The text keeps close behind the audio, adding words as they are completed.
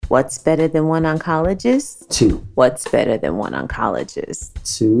What's better than one oncologist? 2. What's better than one oncologist?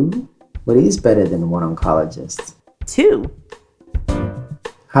 2. What is better than one oncologist? 2.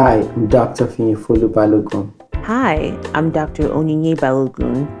 Hi, I'm Dr. Finyefolu Balogun. Hi, I'm Dr. Onyinye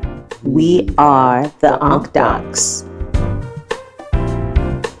Balogun. We are the Onc Docs.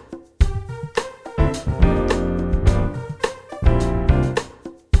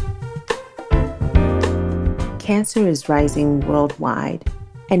 Cancer is rising worldwide,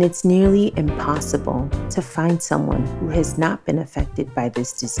 and it's nearly impossible to find someone who has not been affected by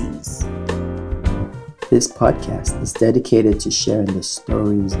this disease. This podcast is dedicated to sharing the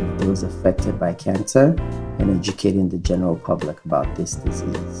stories of those affected by cancer and educating the general public about this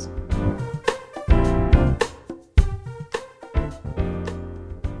disease.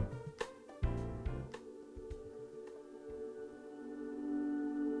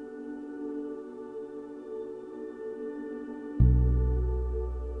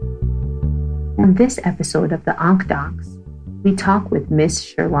 On this episode of the Onc Docs, we talk with Miss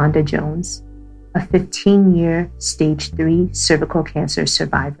Sherlonda Jones, a 15-year stage 3 cervical cancer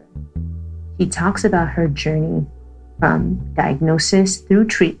survivor. She talks about her journey from diagnosis through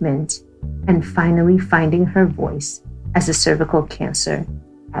treatment and finally finding her voice as a cervical cancer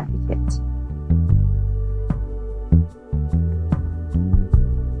advocate.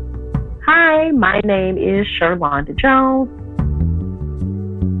 Hi, my name is Sherlonda Jones.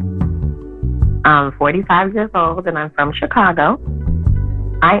 I'm 45 years old and I'm from Chicago.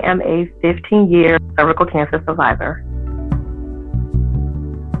 I am a 15-year cervical cancer survivor.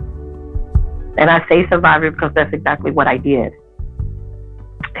 And I say survivor because that's exactly what I did.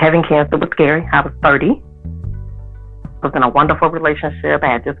 Having cancer was scary. I was 30. I was in a wonderful relationship.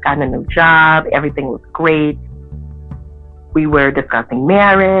 I had just gotten a new job. Everything was great. We were discussing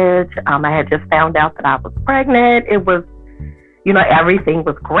marriage. I had just found out that I was pregnant. It was, everything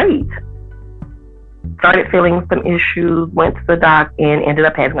was great. Started feeling some issues, went to the doc, and ended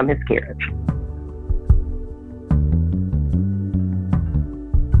up having a miscarriage.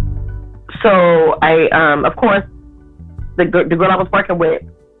 So I, of course, the girl I was working with,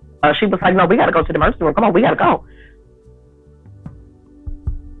 she was like, no, we got to go to the emergency room. Come on, we got to go.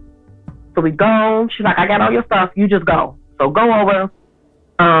 So we go. She's like, I got all your stuff. You just go. So go over.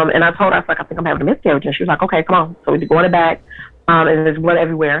 And I told her, I think I'm having a miscarriage. And she was like, okay, come on. So we go in the back, and there's blood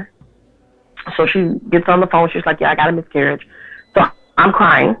everywhere. So she gets on the phone. She's like, yeah, I got a miscarriage. So I'm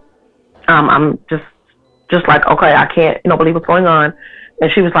crying. I'm just like, okay, I can't, believe what's going on.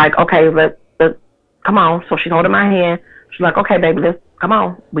 And she was like, okay, let's come on. So she's holding my hand. She's like, okay, baby, let's come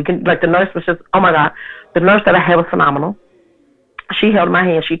on. We can, the nurse was just, oh my God. The nurse that I had was phenomenal. She held my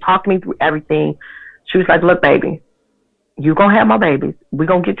hand. She talked me through everything. She was like, look, baby, you gonna have my babies. We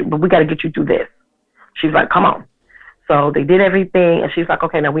gonna get you, but we got to get you through this. She's like, come on. So they did everything, and she's like,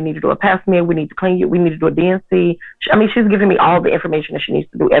 okay, now we need to do a pap smear, we need to clean you, we need to do a DNC. She's giving me all the information that she needs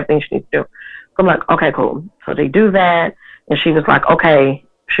to do, everything she needs to do. So I'm like, okay, cool. So they do that, and she was like, okay.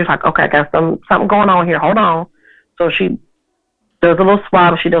 She's like, okay, I got something going on here. Hold on. So she does a little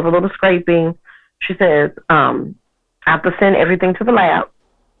swab. She does a little scraping. She says, I have to send everything to the lab.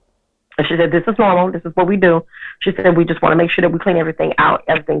 And she said, this is normal. This is what we do. She said, we just want to make sure that we clean everything out.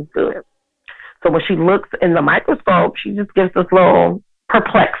 Everything's good. So when she looks in the microscope, she just gives this little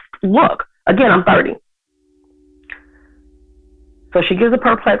perplexed look. Again, I'm 30. So she gives a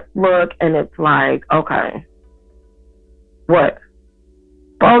perplexed look, and it's like, okay, what?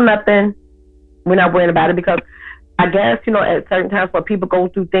 Oh, nothing. We're not worrying about it because I guess, at certain times when people go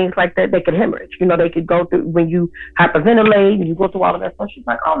through things like that, they could hemorrhage. They could go through when you hyperventilate and you go through all of that stuff. She's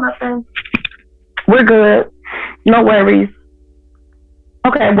like, oh, nothing. We're good. No worries.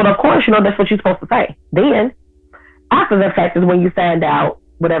 Okay, well, of course, that's what you're supposed to say. Then, after the fact is when you find out,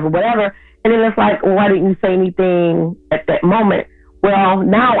 whatever. And then it's like, well, why didn't you say anything at that moment? Well,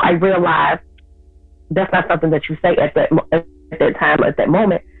 now I realize that's not something that you say at that time, at that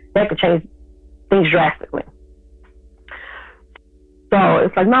moment. That could change things drastically. So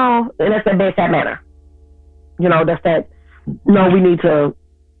it's like, no, and that's that bedside manner. That's that, no, we need to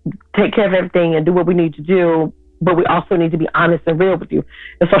take care of everything and do what we need to do. But we also need to be honest and real with you.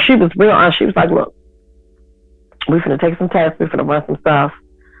 And so she was real honest. She was like, look, we're going to take some tests. We're going to run some stuff.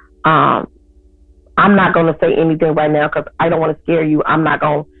 I'm not going to say anything right now because I don't want to scare you. I don't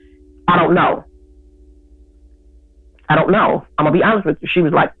know. I'm going to be honest with you. She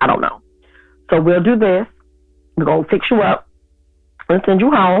was like, I don't know. So we'll do this. We're going to fix you up and send you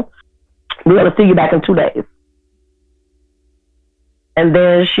home. We're going to see you back in 2 days. And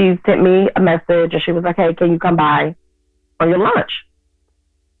then she sent me a message and she was like, hey, can you come by on your lunch?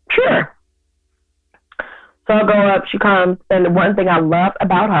 Sure. So I go up, she comes, and the one thing I love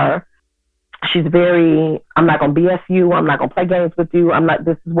about her, she's very, I'm not going to BS you, I'm not going to play games with you,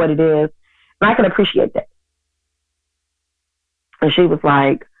 this is what it is. And I can appreciate that. And she was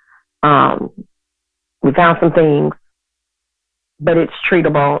like, we found some things, but it's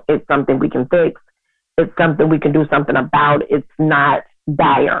treatable. It's something we can fix. It's something we can do something about. It's not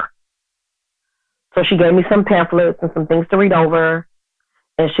dire. So she gave me some pamphlets and some things to read over.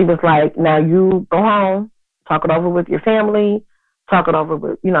 And she was like, now you go home, talk it over with your family, talk it over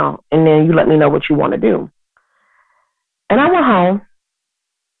with, and then you let me know what you want to do. And I went home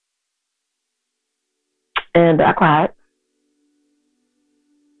and I cried.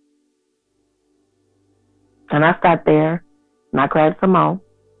 And I sat there and I cried some more.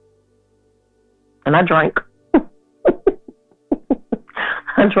 And I drank.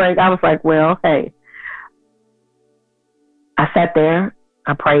 I was like, well, hey. I sat there,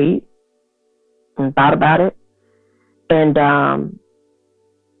 I prayed and thought about it. And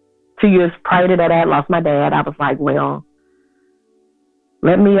 2 years prior to that, I had lost my dad. I was like, well,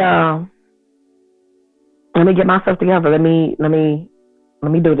 let me get myself together. Let me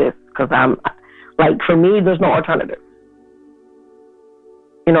do this, because I'm like, for me, there's no alternative.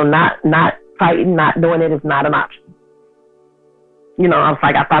 Not fighting, not doing it is not an option. I was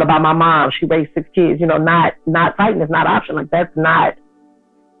like, I thought about my mom. She raised 6 kids. Not fighting is not an option. Like, that's not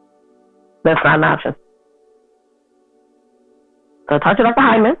an option. So I talked to Dr.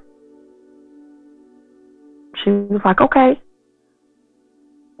 Hyman. She was like, okay,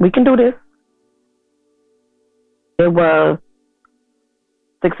 we can do this. It was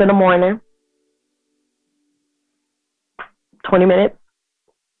 6 a.m, 20 minutes,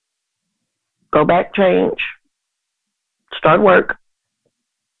 go back, change, start work,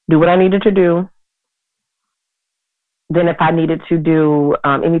 do what I needed to do. Then if I needed to do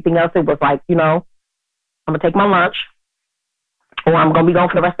anything else, it was like, I'm going to take my lunch, or I'm going to be gone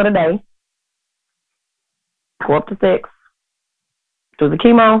for the rest of the day. Go up to 6, do the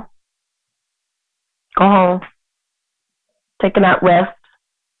chemo, go home, take a nap, rest,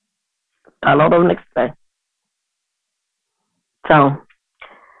 start over the next day. So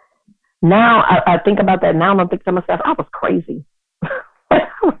now I think about that now, and I'm thinking to myself, I was crazy. I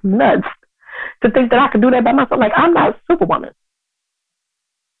was nuts to think that I could do that by myself. Like, I'm not Superwoman.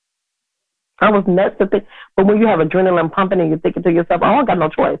 I was nuts to think. But when you have adrenaline pumping and you're thinking to yourself, oh, I got no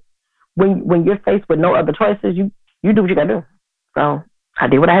choice. When you're faced with no other choices, you do what you got to do. So I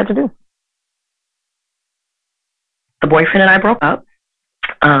did what I had to do. The boyfriend and I broke up.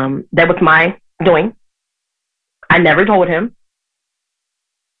 That was my doing. I never told him.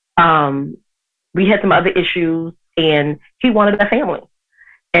 We had some other issues, and he wanted a family,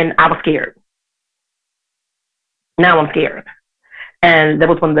 and I was scared. Now I'm scared. And that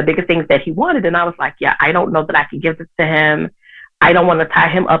was one of the biggest things that he wanted. And I was like, yeah, I don't know that I can give this to him. I don't want to tie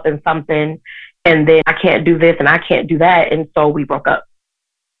him up in something, and then I can't do this and I can't do that. And so we broke up.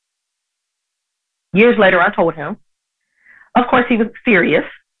 Years later, I told him. Of course, he was serious,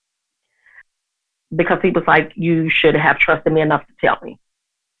 because he was like, you should have trusted me enough to tell me.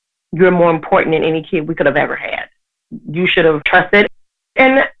 You're more important than any kid we could have ever had. You should have trusted.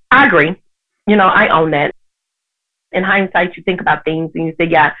 And I agree. I own that. In hindsight, you think about things and you say,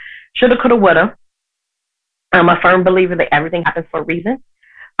 yeah, shoulda, coulda, woulda. I'm a firm believer that everything happens for a reason.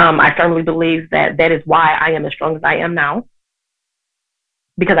 I firmly believe that is why I am as strong as I am now,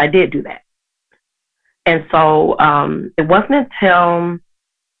 because I did do that. And so it wasn't until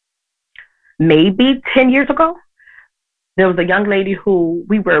maybe 10 years ago, there was a young lady who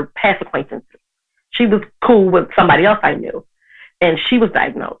we were past acquaintances. She was cool with somebody else I knew, and she was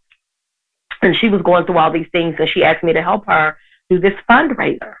diagnosed. And she was going through all these things, and she asked me to help her do this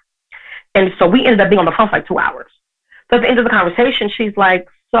fundraiser. And so we ended up being on the phone for like 2 hours. So at the end of the conversation, she's like,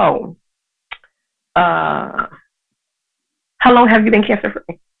 so, how long have you been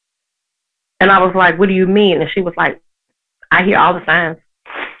cancer-free? And I was like, what do you mean? And she was like, I hear all the signs.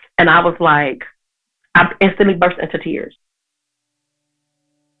 And I was like, I instantly burst into tears.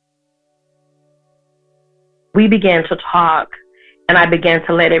 We began to talk, and I began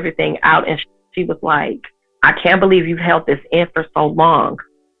to let everything out. And she was like, I can't believe you've held this in for so long.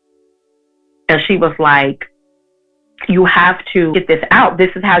 And she was like, you have to get this out. This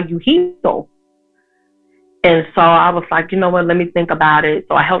is how you heal. And so I was like, you know what, let me think about it.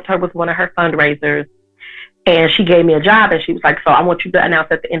 So I helped her with one of her fundraisers, and she gave me a job, and she was like, so I want you to announce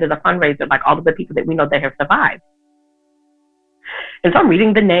at the end of the fundraiser, like, all of the people that we know that have survived. And so I'm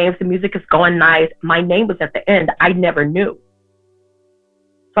reading the names, the music is going nice. My name was at the end. I never knew.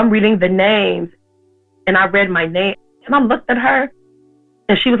 So I'm reading the names, and I read my name, and I looked at her,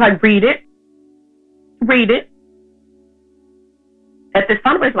 and she was like, read it. read it. At this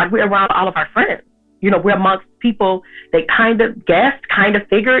fundraiser, like we're around all of our friends. We're amongst people that kind of guessed, kind of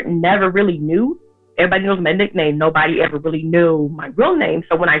figured, never really knew. Everybody knows my nickname. Nobody ever really knew my real name.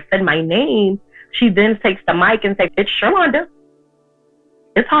 So when I said my name, she then takes the mic and says, "It's Sherlonda.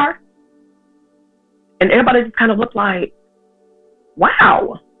 It's her." And everybody just kind of looked like,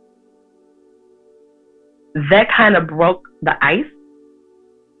 wow. That kind of broke the ice.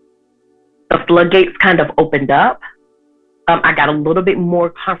 The floodgates kind of opened up. I got a little bit more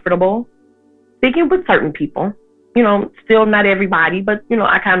comfortable speaking with certain people. Still not everybody, but,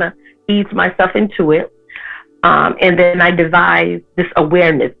 I kind of eased myself into it. And then I devised this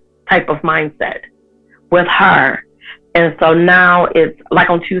awareness type of mindset with her. And so now it's like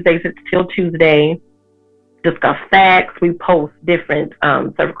on Tuesdays, it's Till Tuesday, discuss facts. We post different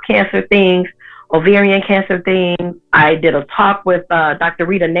cervical cancer things, ovarian cancer things. I did a talk with Dr.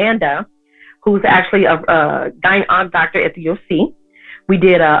 Rita Nanda, who's actually a gyn-onc doctor at the UFC. We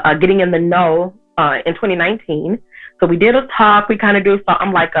did a Getting in the Know in 2019. So we did a talk. We kind of do, so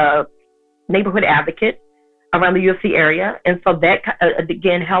I'm like a neighborhood advocate around the UFC area. And so that,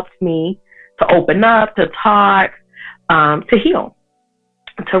 again, helped me to open up, to talk, to heal,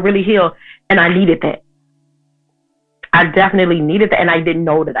 to really heal. And I needed that. I definitely needed that. And I didn't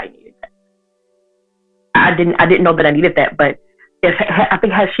know that I needed that. I didn't know that I needed that. But I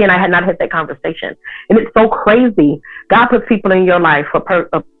think she and I had not had that conversation. And it's so crazy. God puts people in your life for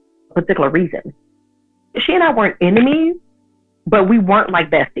a particular reason. She and I weren't enemies, but we weren't like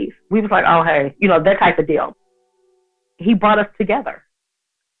besties. We was like, oh, hey, that type of deal. He brought us together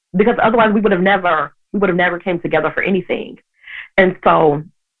because otherwise we would have never came together for anything. And so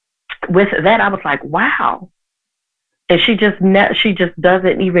with that, I was like, wow. And she just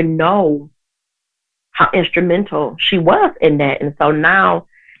doesn't even know how instrumental she was in that. And so now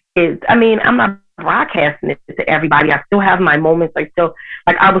I'm not broadcasting it to everybody. I still have my moments. I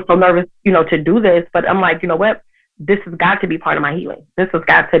was so nervous, to do this, but I'm like, you know what? This has got to be part of my healing. This has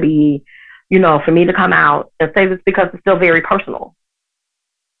got to be, for me to come out and say this because it's still very personal.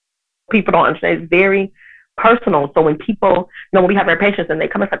 People don't understand. It's very personal. So when people, when we have our patients and they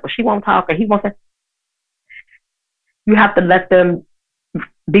come and say, well, she won't talk or he won't say, you have to let them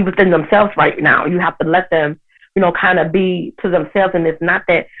be within themselves right now. You have to let them, kind of be to themselves. And it's not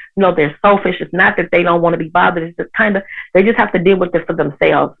that, they're selfish. It's not that they don't want to be bothered. It's just they just have to deal with this for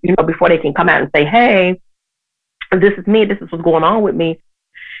themselves, before they can come out and say, hey, this is me. This is what's going on with me.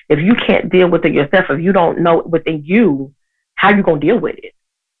 If you can't deal with it yourself, if you don't know within you, how you going to deal with it?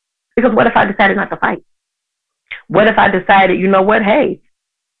 Because what if I decided not to fight? What if I decided, you know what? Hey,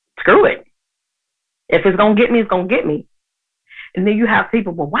 screw it. If it's going to get me, it's going to get me. And then you have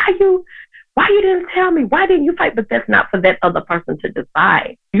people, well, why you didn't tell me? Why didn't you fight? But that's not for that other person to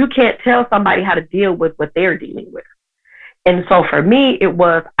decide. You can't tell somebody how to deal with what they're dealing with. And so for me, it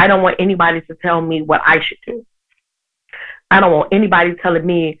was, I don't want anybody to tell me what I should do. I don't want anybody telling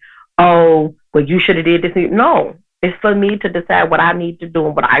me, oh, well, you should have did this. No, it's for me to decide what I need to do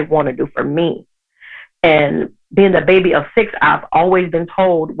and what I want to do for me. And being the baby of 6, I've always been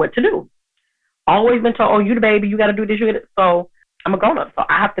told what to do. Always been told, oh, you the baby, you got to do this. So I'm a grown-up, so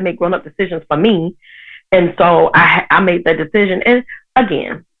I have to make grown-up decisions for me. And so I made that decision. And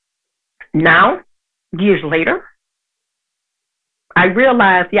again, now, years later, I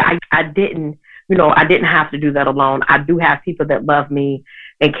realized, I didn't have to do that alone. I do have people that love me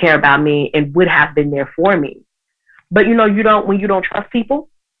and care about me and would have been there for me. But, when you don't trust people,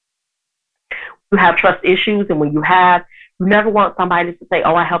 you have trust issues. And when you never want somebody to say,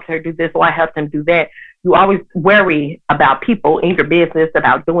 oh, I helped her do this, or I helped him do that. You always worry about people in your business,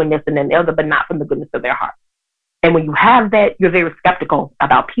 about doing this and then the other, but not from the goodness of their heart. And when you have that, you're very skeptical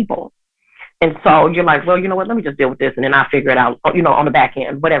about people. And so you're like, well, you know what, let me just deal with this and then I'll figure it out, on the back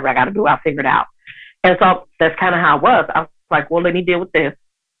end. Whatever I got to do, I'll figure it out. And so that's kind of how it was. I was like, well, let me deal with this.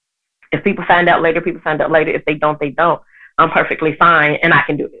 If people find out later, people find out later. If they don't, they don't. I'm perfectly fine and I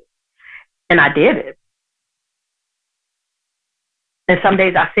can do it. And I did it. And some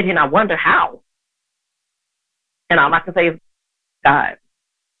days I sit here and I wonder how. And all I can say is God.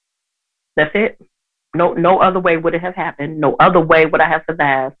 That's it. No other way would it have happened. No other way would I have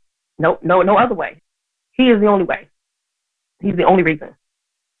survived. No other way. He is the only way. He's the only reason.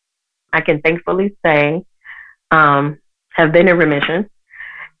 I can thankfully say, have been in remission.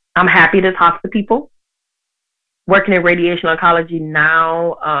 I'm happy to talk to people. Working in radiation oncology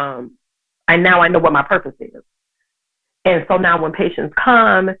now, I know what my purpose is. And so now when patients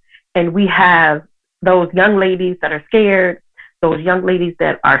come and we have those young ladies that are scared, those young ladies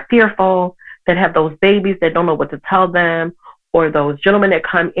that are fearful, that have those babies that don't know what to tell them, or those gentlemen that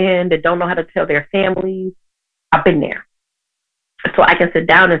come in that don't know how to tell their families. I've been there. So I can sit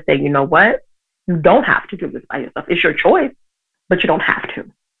down and say, you know what? You don't have to do this by yourself. It's your choice, but you don't have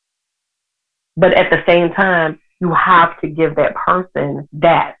to. But at the same time, you have to give that person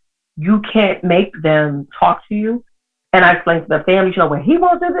that. You can't make them talk to you. And I explained to the family, you know, when he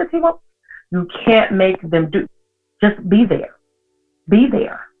won't do this, he won't. You can't make them do. Just be there. Be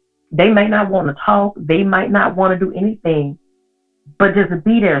there. They may not want to talk. They might not want to do anything, but just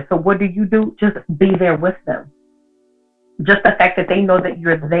be there. So what do? Just be there with them. Just the fact that they know that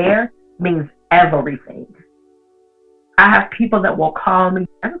you're there means everything. I have people that will call me.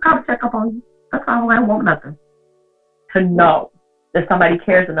 I just call to check up on you. That's all. I don't want nothing. To know that somebody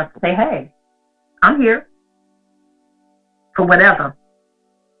cares enough to say, hey, I'm here for whatever.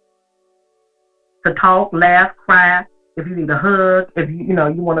 To talk, laugh, cry, if you need a hug, if you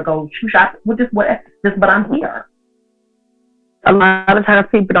want to go shoe shop, but I'm here. A lot of times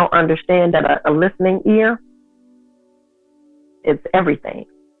people don't understand that a listening ear, it's everything.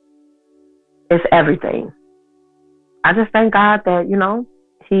 It's everything. I just thank God that,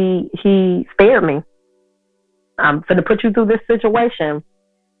 he spared me. I'm going to put you through this situation,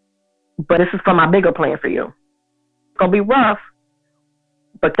 but this is for my bigger plan for you. It's going to be rough,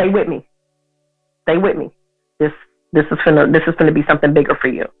 but stay with me. Stay with me. This is going to be something bigger for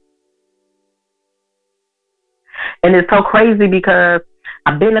you. And it's so crazy because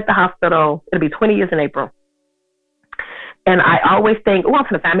I've been at the hospital. It'll be 20 years in April. And I always think, I'm going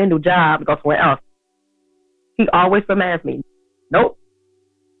to find me a new job and go somewhere else. He always reminds me, nope.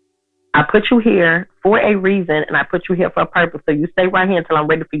 I put you here for a reason, and I put you here for a purpose. So you stay right here until I'm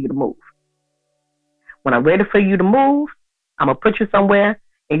ready for you to move. When I'm ready for you to move, I'm going to put you somewhere,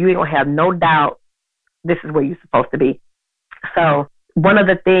 and you ain't going to have no doubt this is where you're supposed to be. So one of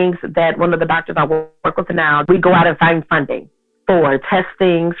the things that one of the doctors I work with now, we go out and find funding for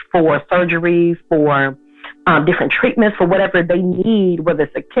testings, for surgeries, for different treatments, for whatever they need, whether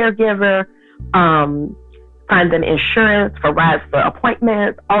it's a caregiver, find them insurance for rides for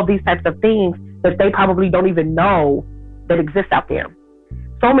appointments, all these types of things that they probably don't even know that exist out there.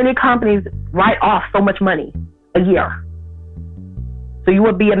 So many companies write off so much money a year. So you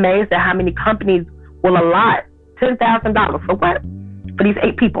would be amazed at how many companies will allot $10,000 for what? For these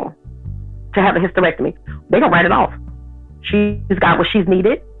 8 people to have a hysterectomy. They don't write it off. She's got what she's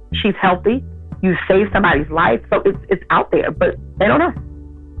needed. She's healthy. You saved somebody's life. So it's out there, but they don't know.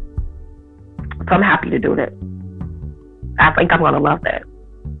 So I'm happy to do that. I think I'm going to love that.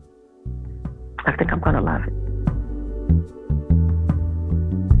 I think I'm going to love it.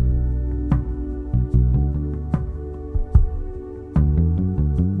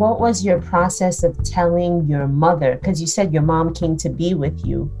 What was your process of telling your mother? Because you said your mom came to be with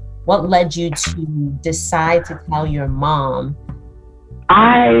you. What led you to decide to tell your mom?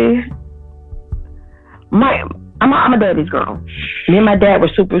 I'm a daddy's girl. Me and my dad were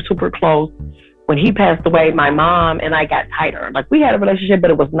super, super close. When he passed away, my mom and I got tighter. Like, we had a relationship, but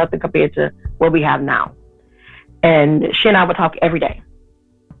it was nothing compared to what we have now. And she and I would talk every day.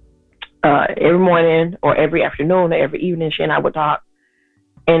 Every morning or every afternoon or every evening, she and I would talk.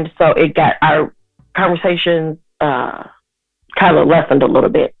 And so it got our conversations kind of lessened a little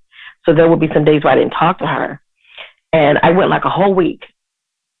bit. So there would be some days where I didn't talk to her. And I went like a whole week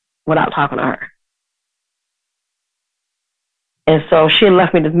without talking to her. And so she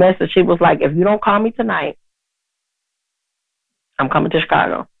left me this message. She was like, if you don't call me tonight, I'm coming to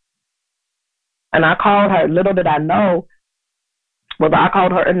Chicago. And I called her. Little did I know whether I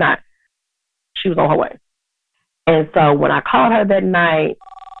called her or not, she was on her way. And so when I called her that night,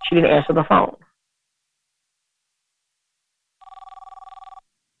 she didn't answer the phone.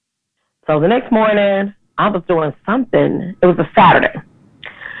 So the next morning, I was doing something. It was a Saturday.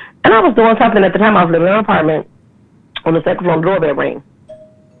 And I was doing something at the time. I was living in an apartment. On the second floor, the doorbell rang.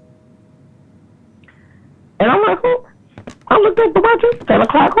 And I'm like, oh. I looked at the watch, 10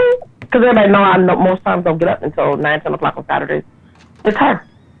 o'clock, who? Because everybody know I most times don't get up until 9, 10 o'clock on Saturdays. It's her.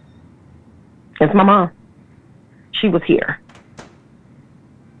 It's my mom. She was here.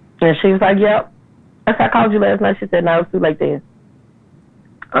 And she was like, yep. I said, I called you last night. She said, no, it's too late then.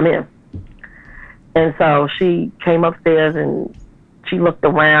 I'm in. And so she came upstairs and she looked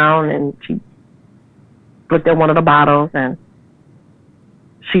around and she looked at one of the bottles and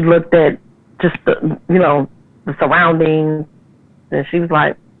she looked at just the surroundings, and she was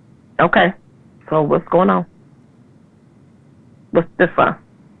like, okay, so what's going on? What's this for?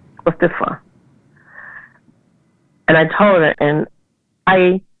 And I told her, and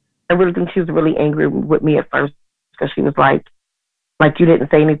I really think she was really angry with me at first, because she was like you didn't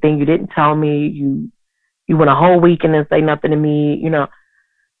say anything, you didn't tell me, you You went a whole week and didn't say nothing to me, you know.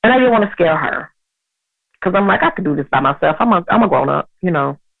 And I didn't want to scare her. Because I'm like, I could do this by myself. I'm a grown up, you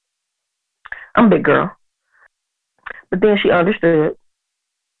know. I'm a big girl. But then she understood.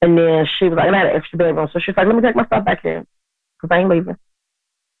 And then she was like, and I had an extra bedroom. So she's like, let me take my stuff back there. Because I ain't leaving.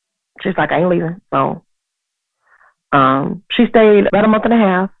 She's like, I ain't leaving. So she stayed about a month and a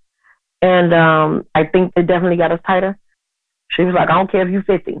half. And I think it definitely got us tighter. She was like, I don't care if you're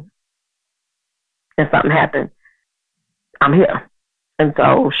 50 and something happened. I'm here. And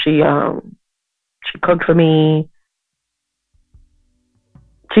so she cooked for me.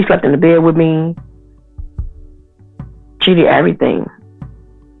 She slept in the bed with me. She did everything.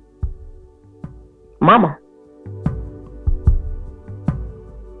 Mama.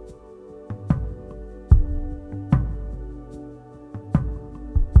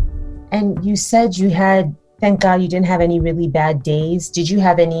 And you said you had, thank God you didn't have any really bad days. Did you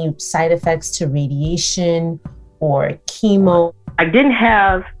have any side effects to radiation or chemo? I didn't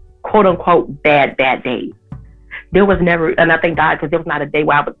have quote unquote bad days. There was never, and I thank God, because there was not a day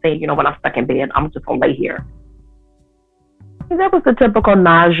where I would say, you know, when I'm stuck in bed, I'm just gonna lay here. That was the typical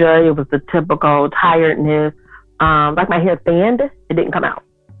nausea. It was the typical tiredness. Like my hair thinned, it didn't come out.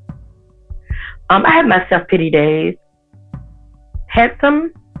 I had my self-pity days. Had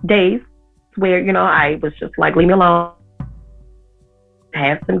some days where, you know, I was just like, leave me alone.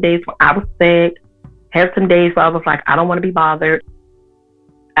 Had some days where I was sick. Had some days where I was like, I don't want to be bothered.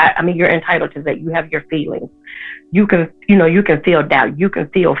 I mean, you're entitled to that. You have your feelings. You can, you know, you can feel doubt. You can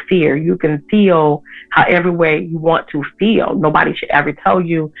feel fear. You can feel however way you want to feel. Nobody should ever tell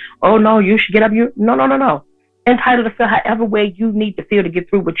you, oh, no, you should get up. No. Entitled to feel however way you need to feel to get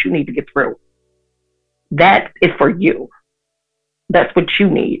through what you need to get through. That is for you. That's what you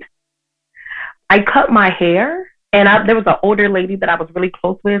need. I cut my hair, and there was an older lady that I was really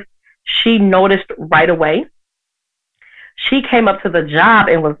close with. She noticed right away. She came up to the job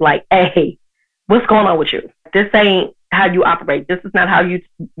and was like, hey, what's going on with you? This ain't how you operate. This is not how you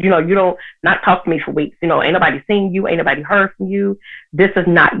don't not talk to me for weeks. You know, ain't nobody seen you. Ain't nobody heard from you. This is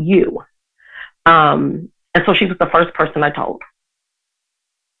not you. And so she was the first person I told.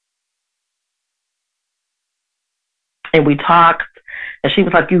 And we talked, and she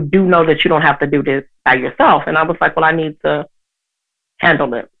was like, you do know that you don't have to do this by yourself. And I was like, well, I need to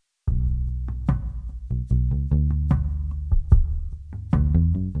handle it.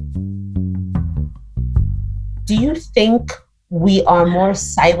 Do you think we are more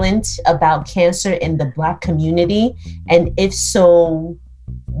silent about cancer in the Black community? And if so,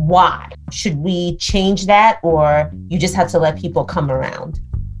 why? Should we change that, or you just have to let people come around?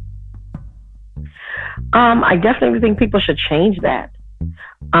 I definitely think people should change that.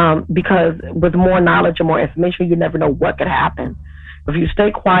 Because with more knowledge and more information, you never know what could happen. If you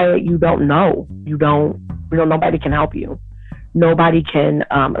stay quiet, you don't know. Nobody can help you. Nobody can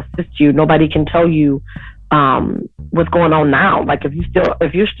assist you. Nobody can tell you what's going on now. Like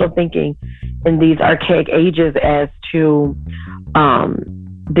if you're still thinking in these archaic ages as to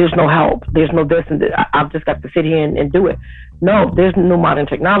there's no help, there's no this and that, I've just got to sit here and do it. No, there's new modern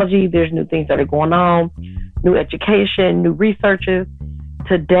technology, there's new things that are going on, new education, new researches.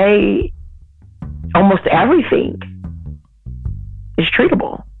 Today, almost everything is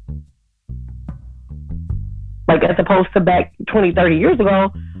treatable. Like as opposed to back 20, 30 years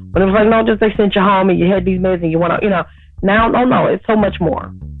ago, when it was like, no, just they sent you home and you had these meds and you want to, now, no, it's so much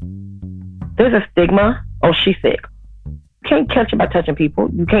more. There's a stigma. Oh, she's sick. You can't catch it by touching people.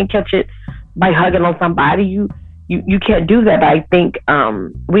 You can't catch it by hugging on somebody. You can't do that. But I think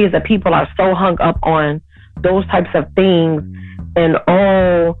we as a people are so hung up on those types of things. And,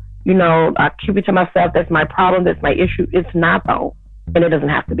 I keep it to myself. That's my problem. That's my issue. It's not, though. And it doesn't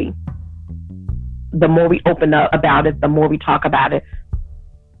have to be. The more we open up about it, the more we talk about it,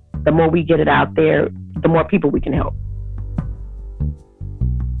 the more we get it out there, the more people we can help.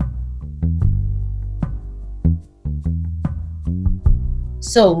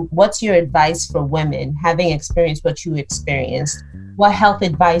 So what's your advice for women having experienced what you experienced? What health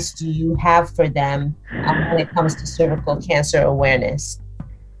advice do you have for them when it comes to cervical cancer awareness?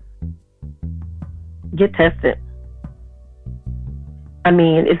 Get tested. I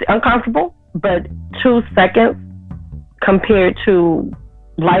mean, it's uncomfortable, but 2 seconds compared to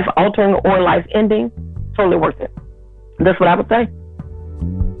life-altering or life-ending, totally worth it. That's what I would say.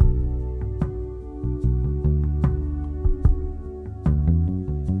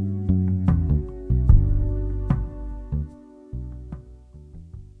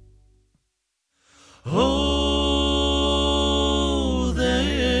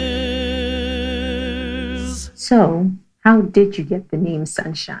 So, how did you get the name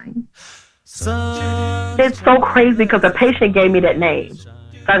Sunshine? It's so crazy because the patient gave me that name,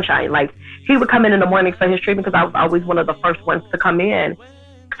 Sunshine. Like, he would come in the morning for his treatment because I was always one of the first ones to come in.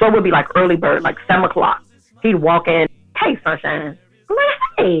 So it would be like early bird, like 7 o'clock. He'd walk in, hey, Sunshine. I'm like,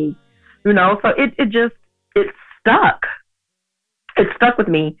 hey. You know, so it stuck. It stuck with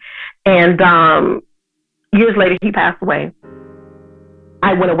me. And years later, he passed away.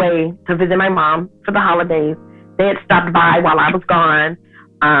 I went away to visit my mom for the holidays. They had stopped by while I was gone.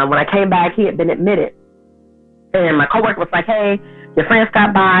 When I came back, he had been admitted. And my coworker was like, hey, your friend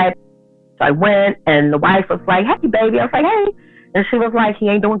stopped by. So I went, and the wife was like, hey, baby. I was like, hey. And she was like, he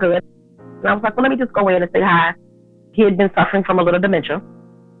ain't doing good. And I was like, well, let me just go in and say hi. He had been suffering from a little dementia.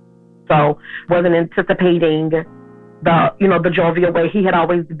 So wasn't anticipating the jovial way he had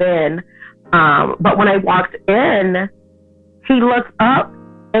always been. But when I walked in, he looked up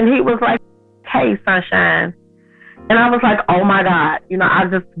and he was like, hey, Sunshine. And I was like, oh my God, I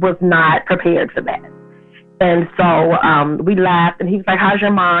just was not prepared for that. And so we laughed, and he was like, how's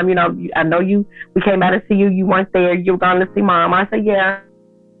your mom? I know we came out to see you. You weren't there. You were going to see mom. I said, yeah.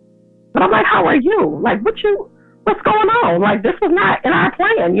 But I'm like, how are you? Like, what's going on? Like, this was not in our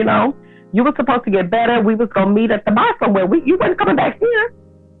plan, You were supposed to get better. We was going to meet at the bar somewhere. You weren't coming back here.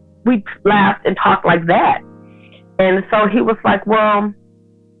 We laughed and talked like that. And so he was like,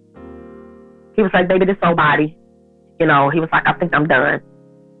 baby, this old body. He was like, I think I'm done.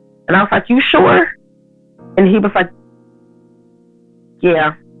 And I was like, you sure? And he was like,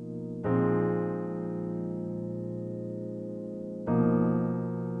 yeah.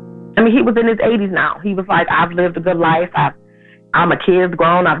 I mean, he was in his 80s now. He was like, I've lived a good life. I'm a kid,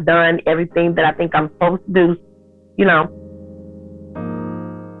 grown. I've done everything that I think I'm supposed to do.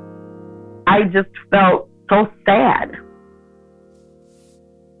 I just felt so sad.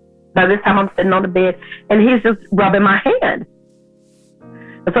 By this time, I'm sitting on the bed, and he's just rubbing my hand.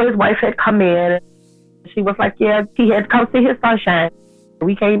 And so his wife had come in. She was like, yeah, he had come see his Sunshine.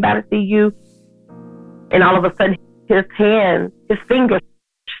 We came by to see you. And all of a sudden, his finger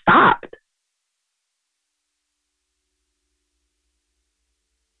stopped.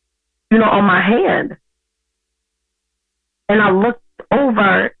 On my hand. And I looked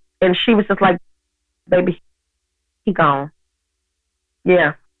over, and she was just like, baby, he gone.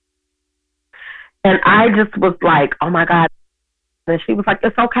 Yeah. And I just was like, oh my God. And she was like,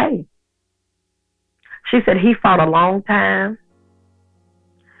 it's okay. She said he fought a long time.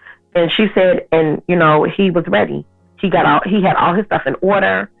 And she said, and he was ready. He had all his stuff in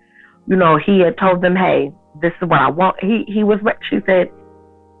order. He had told them, hey, this is what I want. He was ready. She said,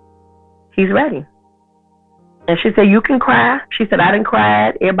 he's ready. And she said, you can cry. She said, I didn't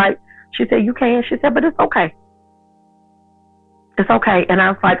cry. Everybody, she said, you can. She said, but it's okay. It's okay. And I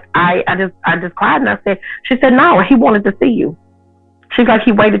was like, I just cried, and I said, she said, no, he wanted to see you. She's like,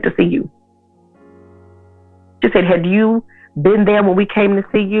 he waited to see you. She said, had you been there when we came to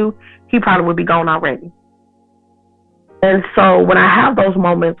see you, he probably would be gone already. And so when I have those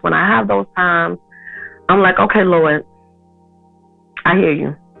moments, when I have those times, I'm like, okay, Lord, I hear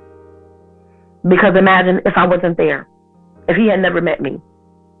you. Because imagine if I wasn't there, if he had never met me,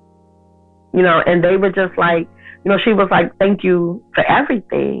 and they were just like, she was like, thank you for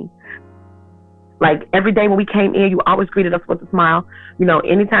everything. Like, every day when we came in, you always greeted us with a smile.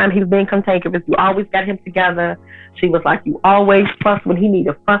 Anytime he was being cantankerous, you always got him together. She was like, you always fussed when he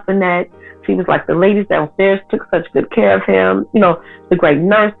needed fussing at. She was like, the ladies downstairs took such good care of him. The great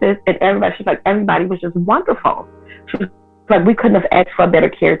nurses and everybody. She's like, everybody was just wonderful. She was like, we couldn't have asked for a better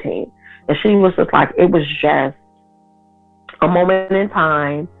care team. And she was just like, it was just a moment in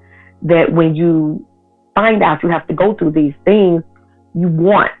time that when you find out you have to go through these things, you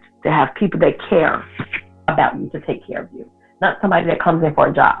want to have people that care about you to take care of you. Not somebody that comes in for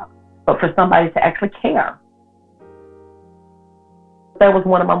a job, but for somebody to actually care. That was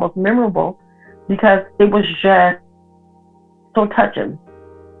one of my most memorable because it was just so touching.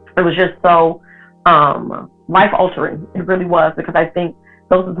 It was just so life altering. It really was, because I think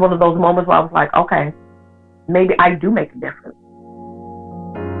those was one of those moments where I was like, okay, maybe I do make a difference.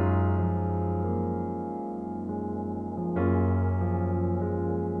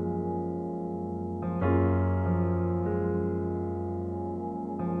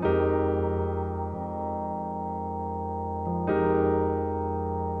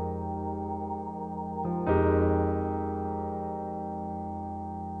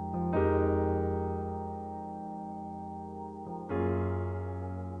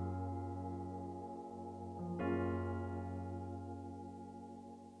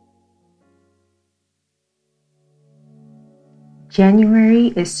 January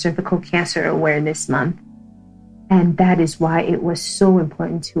is Cervical Cancer Awareness Month, and that is why it was so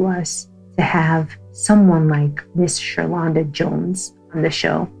important to us to to have someone like Miss Sherlonda Jones on the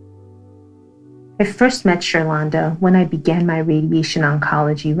show. I first met Sherlonda when I began my radiation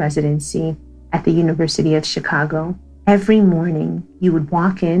oncology residency at the University of Chicago. Every morning, you would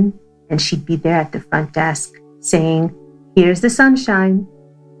walk in and she'd be there at the front desk saying, "Here's the sunshine."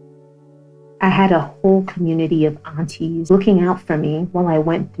 I had a whole community of aunties looking out for me while I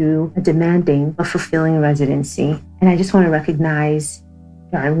went through a demanding but fulfilling residency. And I just want to recognize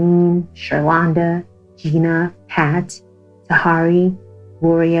Darlene, Sherlonda, Gina, Pat, Tahari,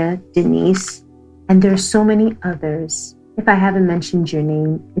 Gloria, Denise, and there are so many others. If I haven't mentioned your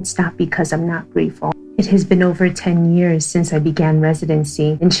name, it's not because I'm not grateful. It has been over 10 years since I began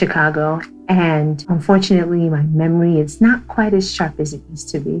residency in Chicago, and unfortunately, my memory is not quite as sharp as it used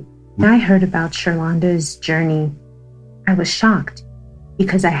to be. When I heard about Sherlonda's journey, I was shocked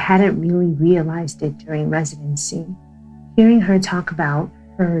because I hadn't really realized it during residency. Hearing her talk about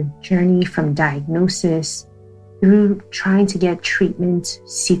her journey from diagnosis through trying to get treatment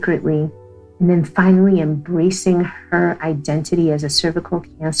secretly, and then finally embracing her identity as a cervical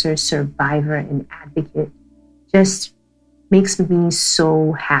cancer survivor and advocate just makes me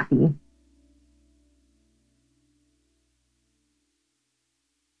so happy.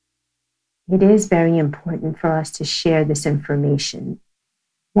 It is very important for us to share this information.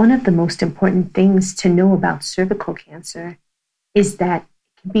 One of the most important things to know about cervical cancer is that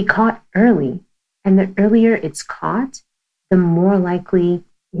it can be caught early, and the earlier it's caught, the more likely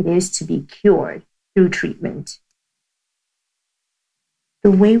it is to be cured through treatment.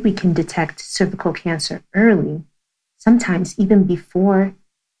 The way we can detect cervical cancer early, sometimes even before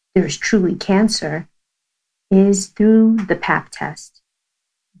there's truly cancer, is through the Pap test.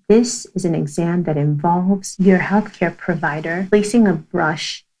 This is an exam that involves your healthcare provider placing a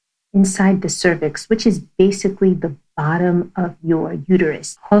brush inside the cervix, which is basically the bottom of your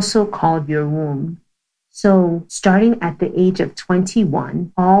uterus, also called your womb. So starting at the age of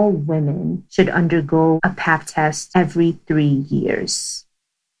 21, all women should undergo a Pap test every 3 years.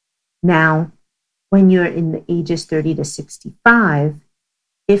 Now, when you're in the ages 30 to 65,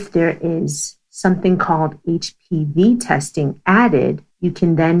 if there is something called HPV testing added, you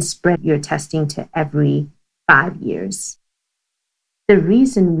can then spread your testing to every 5 years. The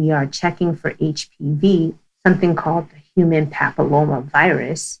reason we are checking for HPV, something called the human papilloma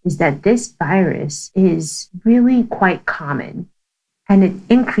virus, is that this virus is really quite common, and it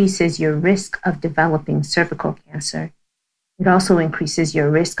increases your risk of developing cervical cancer. It also increases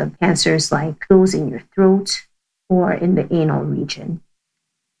your risk of cancers like those in your throat or in the anal region.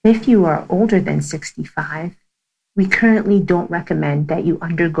 If you are older than 65, we currently don't recommend that you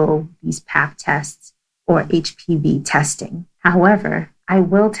undergo these Pap tests or HPV testing. However, I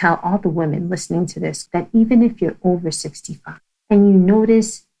will tell all the women listening to this that even if you're over 65 and you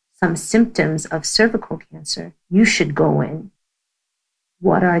notice some symptoms of cervical cancer, you should go in.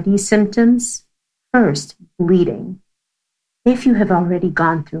 What are these symptoms? First, bleeding. If you have already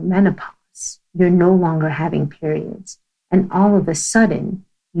gone through menopause, you're no longer having periods, and all of a sudden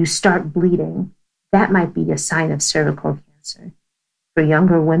you start bleeding, that might be a sign of cervical cancer. For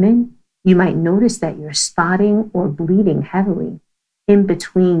younger women, you might notice that you're spotting or bleeding heavily in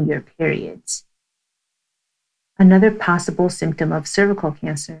between your periods. Another possible symptom of cervical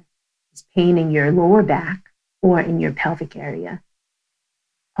cancer is pain in your lower back or in your pelvic area.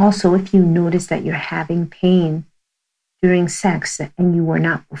 Also, if you notice that you're having pain during sex and you were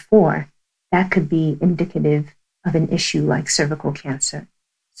not before, that could be indicative of an issue like cervical cancer.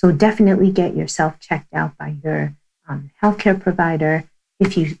 So definitely get yourself checked out by your healthcare provider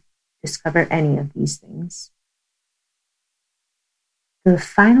if you discover any of these things. The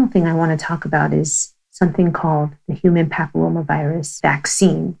final thing I want to talk about is something called the human papillomavirus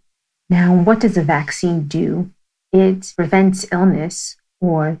vaccine. Now, what does a vaccine do? It prevents illness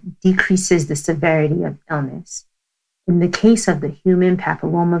or decreases the severity of illness. In the case of the human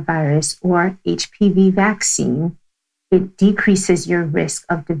papillomavirus or HPV vaccine, it decreases your risk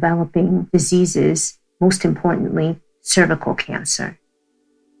of developing diseases, most importantly, cervical cancer.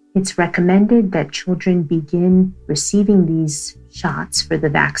 It's recommended that children begin receiving these shots for the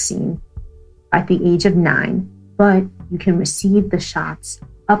vaccine at the age of 9, but you can receive the shots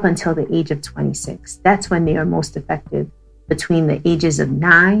up until the age of 26. That's when they are most effective, between the ages of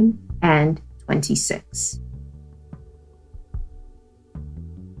 9 and 26.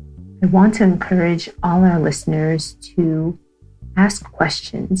 I want to encourage all our listeners to ask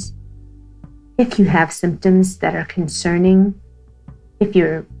questions. If you have symptoms that are concerning, if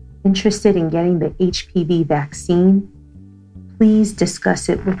you're interested in getting the HPV vaccine, please discuss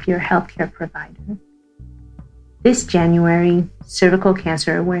it with your healthcare provider. This January, Cervical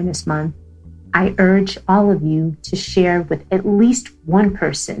Cancer Awareness Month, I urge all of you to share with at least one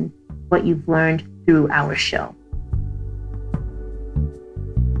person what you've learned through our show.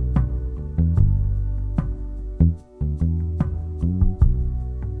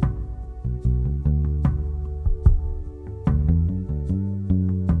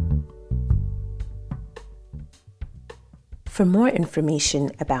 For more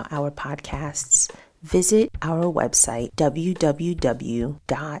information about our podcasts, visit our website,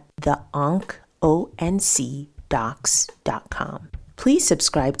 www.theoncdocs.com. Please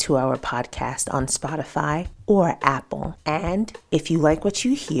subscribe to our podcast on Spotify or Apple. And if you like what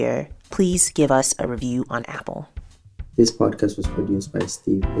you hear, please give us a review on Apple. This podcast was produced by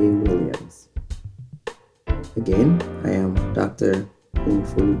Steve A. Williams. Again, I am Dr.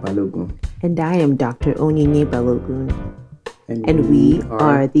 Unfulu Balogun. And I am Dr. Onyinye Balogun. And we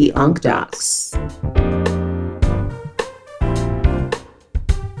are the Onc Docs.